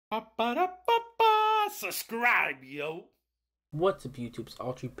Subscribe, yo. What's up, YouTube's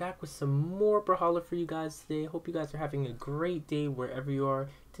Altri back with some more Brawlhalla for you guys today. Hope you guys are having a great day wherever you are.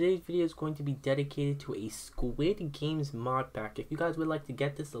 Today's video is going to be dedicated to a Squid Games mod pack. If you guys would like to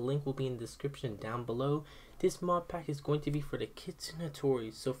get this, the link will be in the description down below. This mod pack is going to be for the Kitsune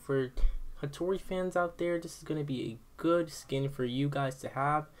Hattori. So for Hattori fans out there, this is going to be a good skin for you guys to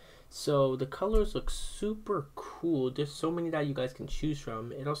have. So the colors look super cool. There's so many that you guys can choose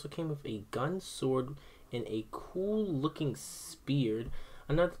from. It also came with a gun, sword, and a cool looking spear.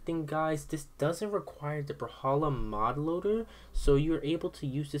 Another thing, guys, this doesn't require the Brawlhalla mod loader, so you're able to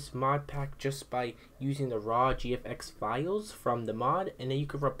use this mod pack just by using the raw GFX files from the mod, and then you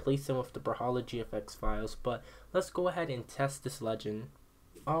can replace them with the Brawlhalla GFX files. But let's go ahead and test this legend.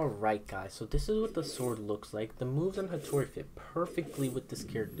 Alright guys, so this is what the sword looks like. The moves on Hattori fit perfectly with this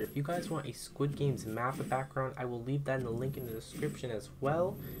character. If you guys want a Squid Games map background, I will leave that in the link in the description as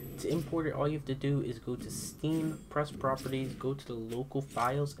well. To import it, all you have to do is go to Steam, press Properties, go to the local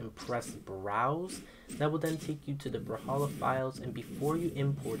files, and press Browse. That will then take you to the Brawlhalla files, and before you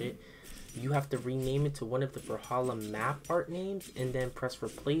import it, you have to rename it to one of the Brawlhalla MapArt names, and then press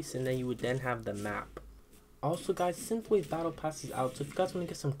Replace, and then you would then have the map. Also guys, Synthwave Battle Pass is out, so if you guys want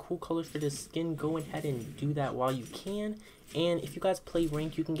to get some cool colors for this skin, go ahead and do that while you can. And if you guys play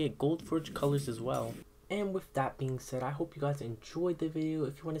rank, you can get Gold Forge colors as well. And with that being said, I hope you guys enjoyed the video.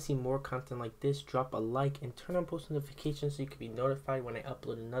 If you want to see more content like this, drop a like and turn on post notifications so you can be notified when I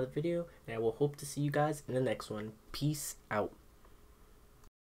upload another video. And I will hope to see you guys in the next one. Peace out.